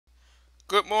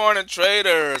Good morning,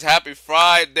 traders. Happy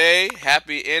Friday.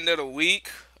 Happy end of the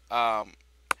week. Um,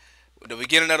 the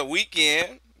beginning of the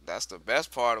weekend. That's the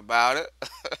best part about it.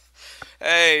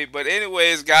 Hey, but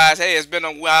anyways, guys. Hey, it's been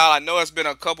a while. I know it's been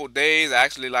a couple days,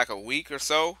 actually, like a week or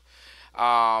so.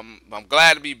 I'm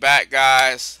glad to be back,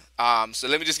 guys. So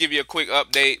let me just give you a quick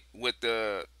update with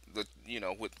the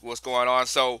with what's going on.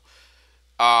 So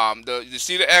the you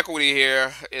see the equity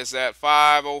here is at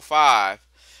 505.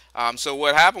 So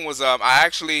what happened was I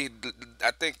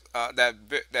think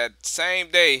that same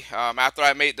day after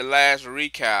I made the last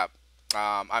recap,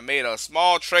 I made a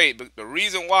small trade. But the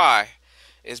reason why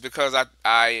is because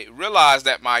I realized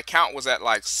that my account was at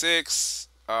like six.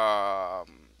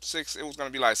 It was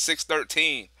gonna be like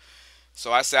 613.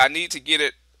 So I said I need to get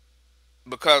it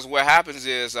because what happens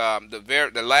is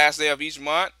the last day of each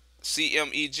month,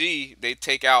 CMEG, they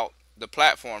take out the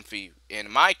platform fee.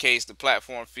 In my case, the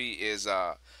platform fee is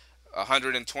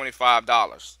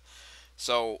 $125.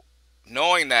 So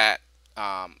knowing that,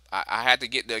 I had to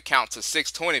get the account to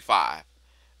 625,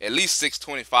 at least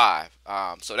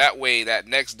 625. So that way, that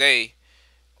next day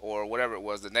or whatever it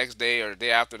was, the next day or the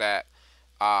day after that,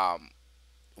 um,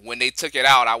 when they took it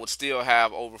out, I would still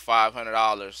have over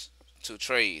 $500 to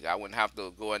trade. I wouldn't have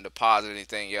to go and deposit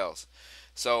anything else.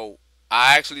 So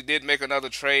I actually did make another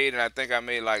trade, and I think I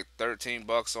made like 13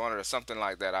 bucks on it or something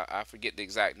like that. I forget the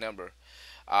exact number.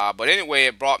 But anyway,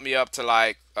 it brought me up to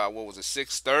like what was it,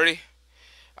 630.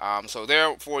 So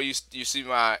therefore, you see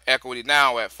my equity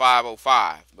now at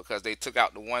 505 because they took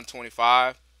out the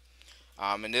 125.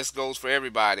 And this goes for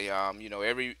everybody.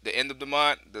 Every the end of the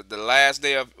month, the last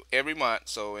day of every month.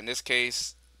 So in this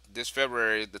case, this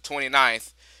February, the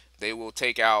 29th, they will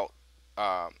take out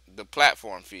the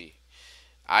platform fee.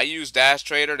 I use Dash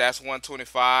Trader. That's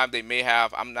 125. They may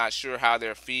have. I'm not sure how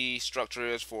their fee structure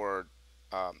is for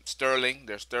Sterling.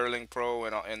 Their Sterling Pro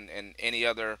and any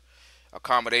other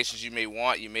accommodations you may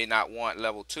want. You may not want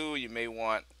level 2. You may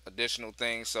want additional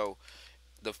things. So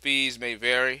the fees may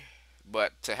vary.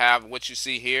 But to have what you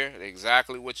see here,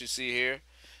 exactly what you see here,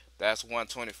 that's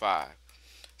 125.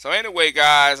 So anyway,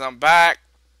 guys, I'm back.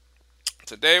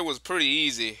 Today was pretty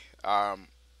easy.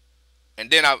 And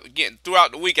then I getting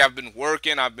throughout the week I've been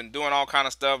working, I've been doing all kind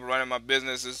of stuff, running my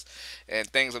businesses and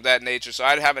things of that nature. So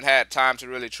I haven't had time to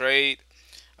really trade.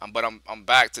 But I'm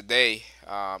back today,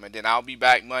 and then I'll be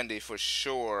back Monday for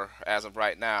sure as of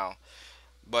right now.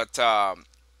 But yeah,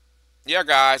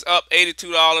 guys, up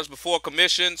 $82 before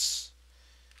commissions,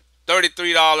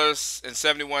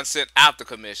 $33.71 after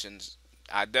commissions.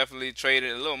 I definitely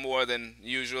traded a little more than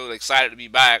usual. Excited to be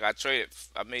back. I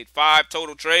made 5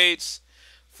 total trades,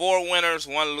 4 winners,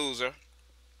 1 loser,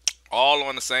 all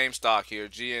on the same stock here,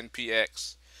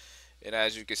 GNPX. And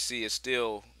as you can see, it's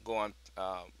still going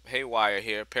haywire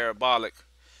here, parabolic.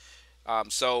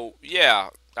 So yeah,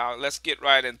 now let's get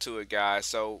right into it, guys.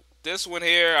 So this one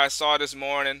here, I saw this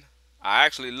morning. I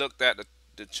actually looked at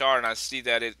the chart and I see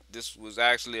that this was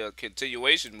actually a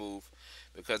continuation move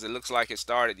because it looks like it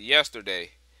started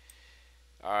yesterday.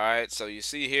 All right, so you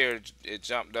see here it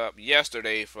jumped up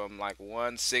yesterday from like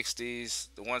 160s,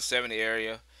 the 170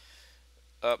 area,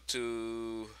 up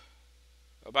to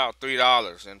about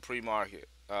 $3 in pre-market,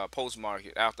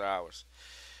 post-market, after hours.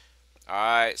 All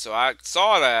right, so I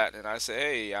saw that and I said,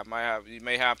 hey, you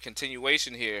may have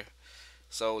continuation here.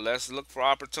 So let's look for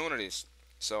opportunities.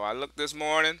 So I looked this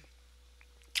morning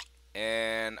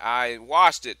and I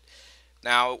watched it.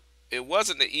 Now it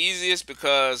wasn't the easiest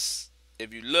because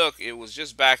if you look, it was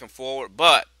just back and forward.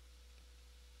 But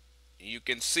you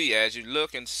can see as you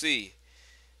look and see,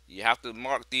 you have to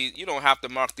mark these. You don't have to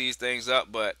mark these things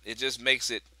up, but it just makes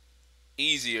it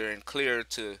easier and clearer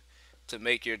to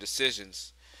make your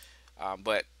decisions.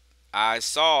 But I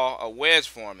saw a wedge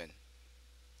forming.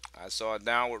 I saw a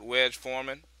downward wedge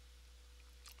forming.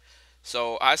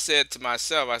 So I said to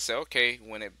myself, I said, okay,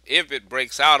 if it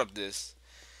breaks out of this,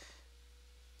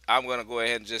 I'm gonna go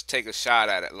ahead and just take a shot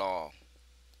at it long.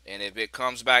 And if it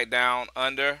comes back down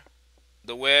under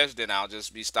the wedge, then I'll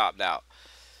just be stopped out.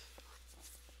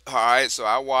 All right, so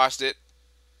I watched it.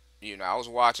 I was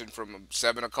watching from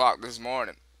 7 o'clock this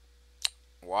morning.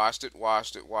 Watched it,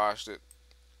 watched it, watched it,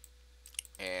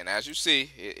 and as you see,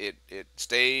 it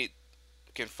stayed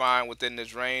confined within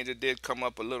this range. It did come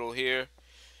up a little here,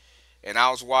 and I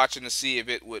was watching to see if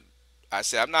it would. I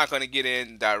said I'm not going to get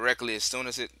in directly as soon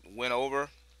as it went over.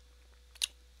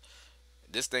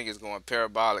 This thing is going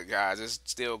parabolic, guys. It's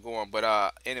still going,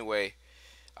 but anyway,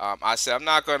 I said I'm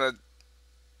not going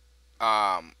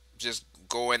to just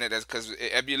go in it because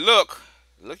if you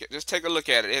just take a look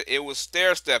at it. It was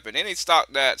stair stepping. Any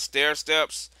stock that stair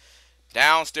steps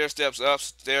down, stair steps up,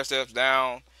 stair steps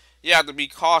down, you have to be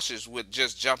cautious with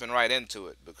just jumping right into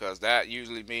it, because that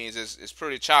usually means it's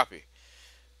pretty choppy.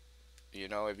 You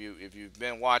know, if you've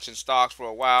been watching stocks for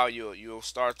a while, you'll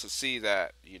start to see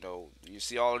that. You know, you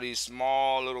see all of these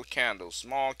small little candles,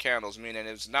 small candles, meaning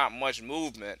there's not much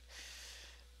movement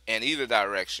in either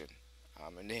direction.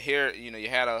 And here, you know, you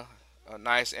had a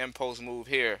nice impulse move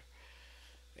here,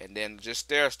 and then just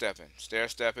stair stepping.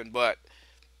 But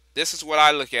this is what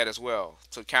I look at as well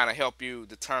to kind of help you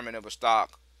determine if a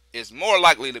stock is more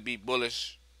likely to be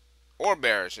bullish or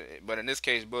bearish, but in this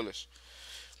case, bullish.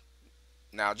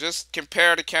 Now, just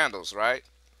compare the candles, right?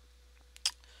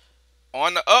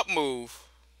 On the up move,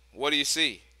 what do you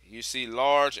see? You see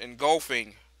large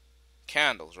engulfing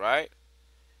candles, right?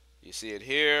 You see it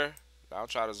here. I'll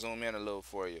try to zoom in a little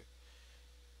for you.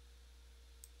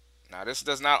 Now, this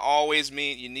does not always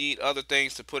mean you need other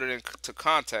things to put it into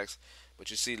context, but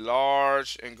you see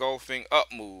large engulfing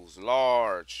up moves,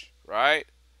 large, right?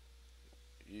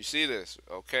 You see this,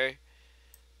 okay?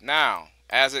 Now,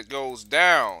 as it goes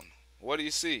down, what do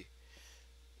you see?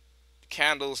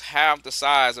 Candles half the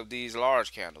size of these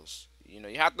large candles. You know,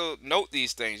 you have to note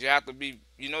these things. You have to be,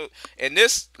 you know, in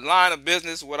this line of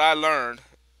business, what I learned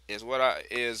is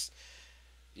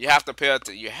you have to pay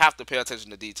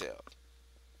attention to detail.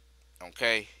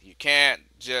 Okay, you can't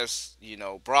just, you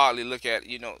know, broadly look at,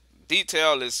 you know,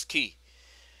 detail is key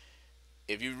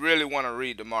if you really want to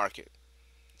read the market.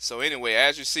 So anyway,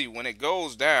 as you see, when it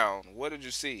goes down, what did you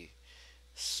see?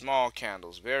 Small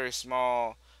candles, very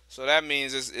small. So that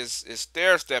means it's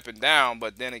stair stepping down,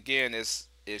 but then again, it's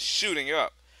shooting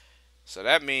up. So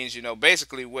that means, you know,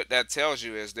 basically what that tells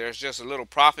you is there's just a little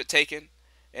profit taken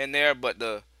in there, but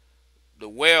the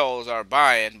whales are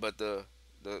buying, but the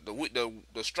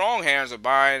strong hands are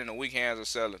buying and the weak hands are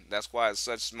selling. That's why it's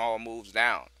such small moves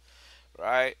down,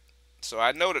 right? So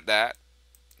I noted that.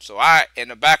 So I, in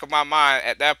the back of my mind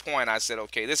at that point, I said,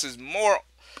 okay, this is more,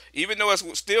 even though it's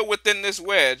still within this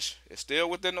wedge, it's still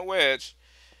within the wedge,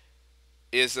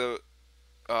 is a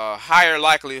higher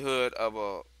likelihood of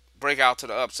a breakout to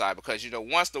the upside, because, you know,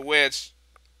 once the wedge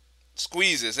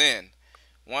squeezes in,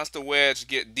 once the wedge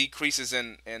decreases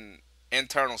in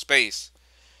internal space,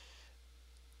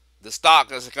 the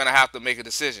stock is going to have to make a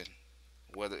decision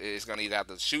whether it's going to either have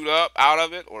to shoot up out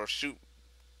of it or shoot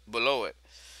below it.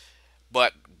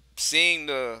 But seeing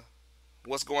the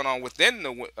what's going on within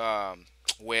the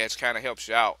wedge kind of helps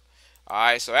you out. All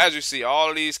right, so as you see, all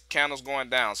of these candles going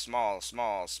down, small,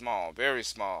 small, small, very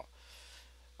small.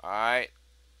 All right,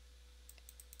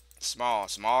 small,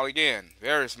 small again,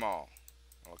 very small.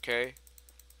 Okay,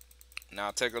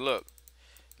 now take a look.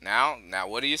 Now,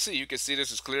 what do you see? You can see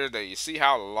this is clear that you see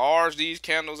how large these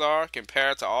candles are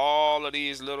compared to all of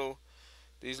these little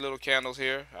candles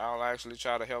here. I'll actually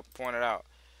try to help point it out.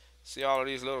 See all of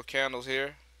these little candles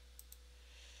here?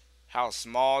 How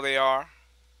small they are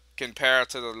compared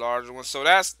to the larger ones. So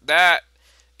that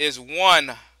is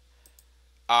one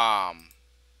um,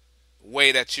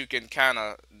 way that you can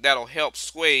that'll help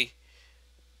sway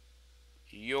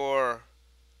your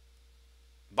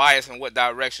bias in what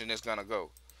direction it's gonna go.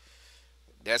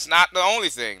 That's not the only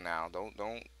thing. Now,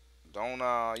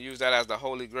 don't use that as the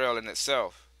holy grail in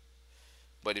itself.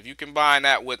 But if you combine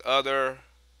that with other,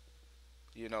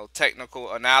 you know,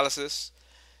 technical analysis,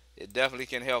 it definitely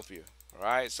can help you. All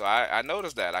right. So I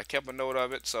noticed that. I kept a note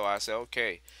of it. So I said,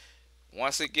 okay,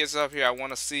 once it gets up here, I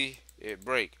want to see it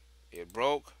break. It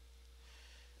broke,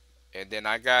 and then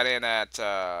I got in at.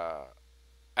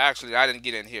 Actually, I didn't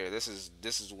get in here. This is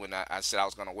when I said I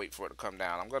was gonna wait for it to come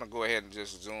down. I'm gonna go ahead and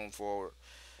just zoom forward.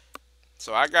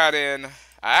 So I got in.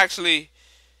 I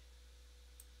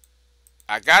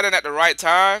got in at the right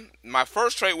time. My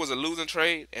first trade was a losing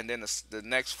trade, and then the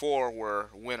next four were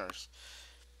winners.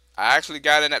 I actually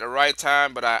got in at the right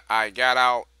time, but I got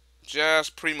out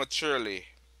just prematurely.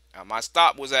 My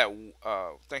stop was at,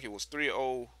 I think it was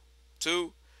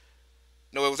 302.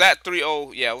 No, it was at 30.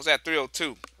 Yeah, it was at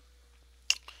 302.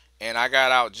 And I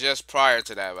got out just prior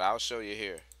to that, but I'll show you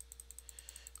here.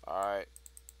 All right.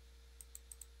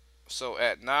 So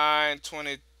at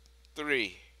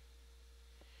 9:23,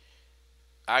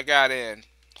 I got in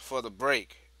for the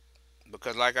break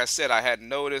because, like I said, I had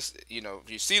noticed, you know,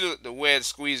 if you see the wedge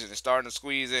squeezing, it's starting to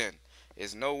squeeze in.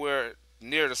 It's nowhere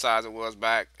near the size it was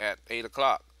back at 8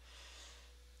 o'clock.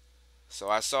 So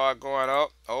I saw it going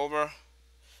up, over.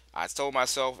 I told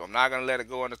myself I'm not going to let it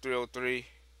go under 303.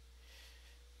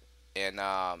 And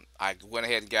I went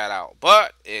ahead and got out.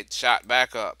 But it shot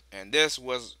back up. And this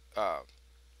was,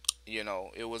 you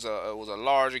know, it was a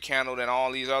larger candle than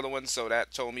all these other ones. So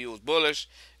that told me it was bullish.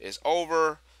 It's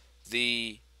over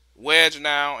the wedge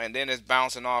now, and then it's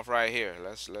bouncing off right here.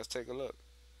 Let's take a look.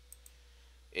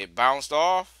 It bounced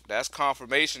off. That's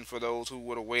confirmation for those who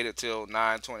would have waited till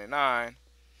 9:29.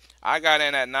 I got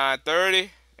in at 9:30,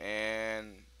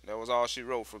 and that was all she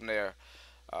wrote from there.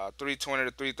 320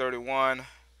 to 331.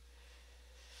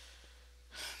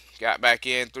 Got back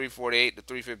in 348 to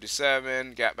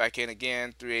 357. Got back in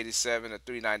again 387 to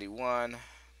 391.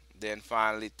 Then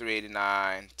finally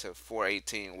 389 to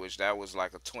 418, which that was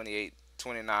like a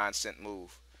 29 cent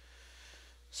move.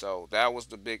 So that was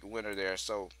the big winner there.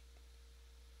 So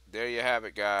there you have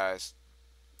it, guys.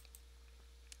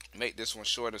 Make this one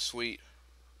short and sweet.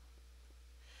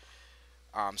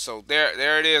 So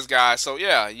there it is, guys. So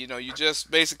yeah, you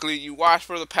just basically you watch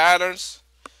for the patterns,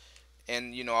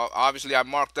 and obviously I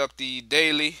marked up the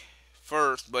daily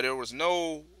first, but there was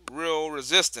no real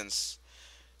resistance.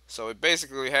 So it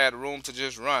basically had room to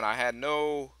just run. I had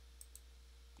no,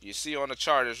 you see on the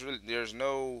chart, there's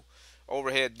no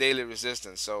overhead daily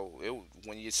resistance. So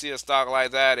when you see a stock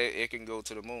like that, it can go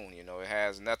to the moon. It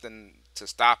has nothing to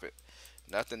stop it,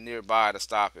 nothing nearby to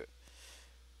stop it.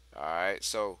 All right,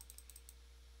 so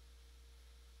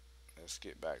let's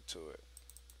get back to it.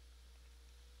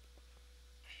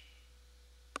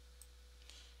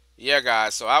 Yeah,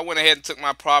 guys. So I went ahead and took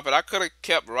my profit. I could have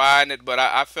kept riding it, but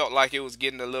I felt like it was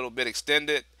getting a little bit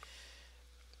extended.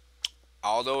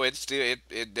 Although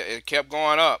it kept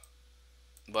going up,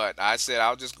 but I said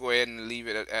I'll just go ahead and leave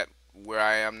it at where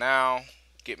I am now.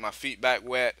 Get my feet back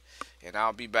wet, and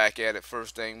I'll be back at it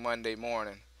first thing Monday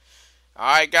morning.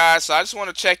 All right, guys. So I just want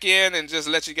to check in and just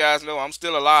let you guys know I'm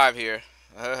still alive here.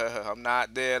 I'm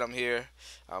not dead. I'm here.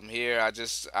 I'm here.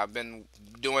 I've been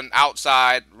doing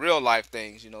outside real life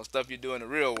things, stuff you do in the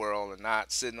real world, and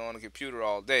not sitting on the computer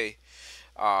all day.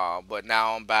 But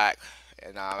now I'm back,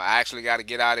 and I actually got to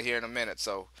get out of here in a minute.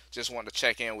 So just wanted to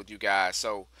check in with you guys.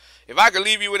 So if I could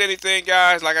leave you with anything,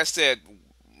 guys, like I said,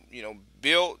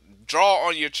 draw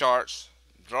on your charts.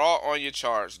 Draw on your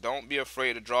charts. Don't be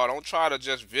afraid to draw. Don't try to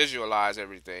just visualize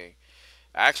everything.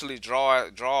 Actually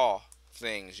draw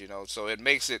things, so it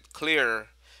makes it clearer,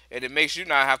 and it makes you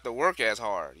not have to work as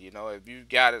hard. If you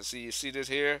got it, you see this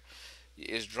here,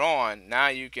 it's drawn. Now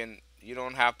you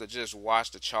don't have to just watch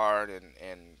the chart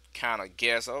and kind of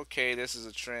guess, okay, this is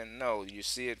a trend. No, you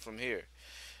see it from here.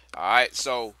 All right,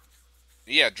 so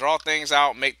yeah, draw things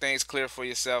out, make things clear for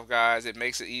yourself, guys. It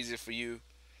makes it easier for you.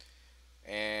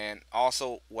 And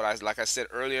also, like I said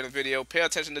earlier in the video, pay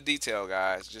attention to detail,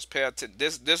 guys. Just pay attention.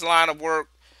 This line of work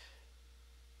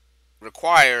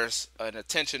requires an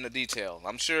attention to detail.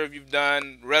 I'm sure if you've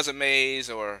done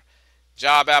resumes or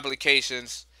job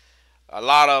applications, a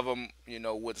lot of them,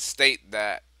 would state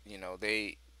that,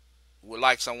 they would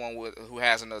like someone who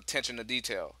has an attention to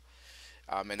detail.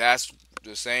 And that's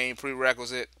the same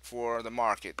prerequisite for the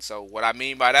market. So what I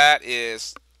mean by that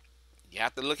is you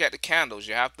have to look at the candles.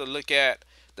 You have to look at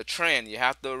the trend. You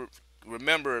have to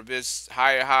remember if it's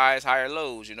higher highs, higher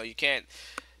lows. You can't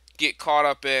get caught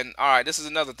up in, all right, this is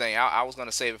another thing. I was going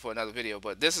to save it for another video,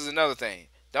 but this is another thing.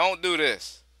 Don't do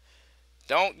this.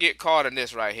 Don't get caught in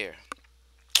this right here.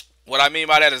 What I mean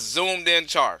by that is zoomed in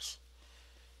charts.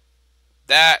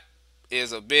 That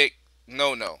is a big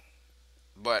no-no.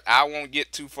 But I won't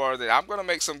get too far there. I'm going to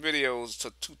make some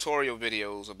videos, tutorial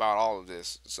videos about all of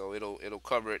this, so it'll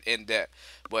cover it in depth.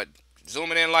 But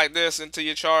zooming in like this into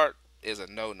your chart is a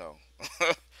no-no.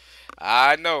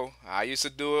 I know. I used to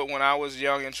do it when I was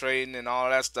young and trading and all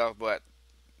that stuff, but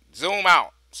zoom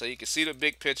out so you can see the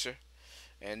big picture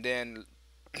and then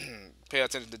pay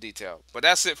attention to detail. But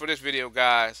that's it for this video,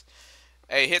 guys.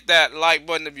 Hey, hit that like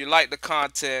button if you like the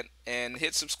content, and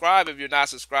hit subscribe if you're not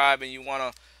subscribed and you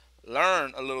want to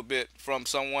learn a little bit from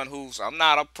someone I'm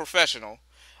not a professional,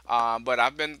 but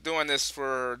I've been doing this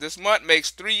for, this month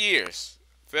makes 3 years.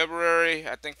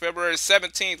 I think February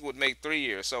 17th would make 3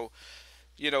 years. So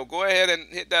go ahead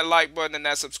and hit that like button and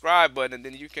that subscribe button, and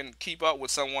then you can keep up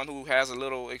with someone who has a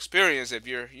little experience if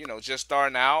you're, just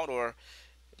starting out, or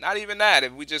not even that.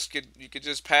 If we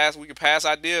could pass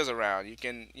ideas around.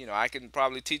 I can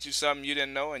probably teach you something you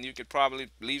didn't know, and you could probably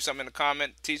leave something in the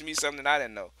comment, teach me something I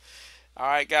didn't know. All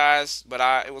right, guys, but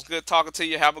it was good talking to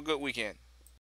you. Have a good weekend.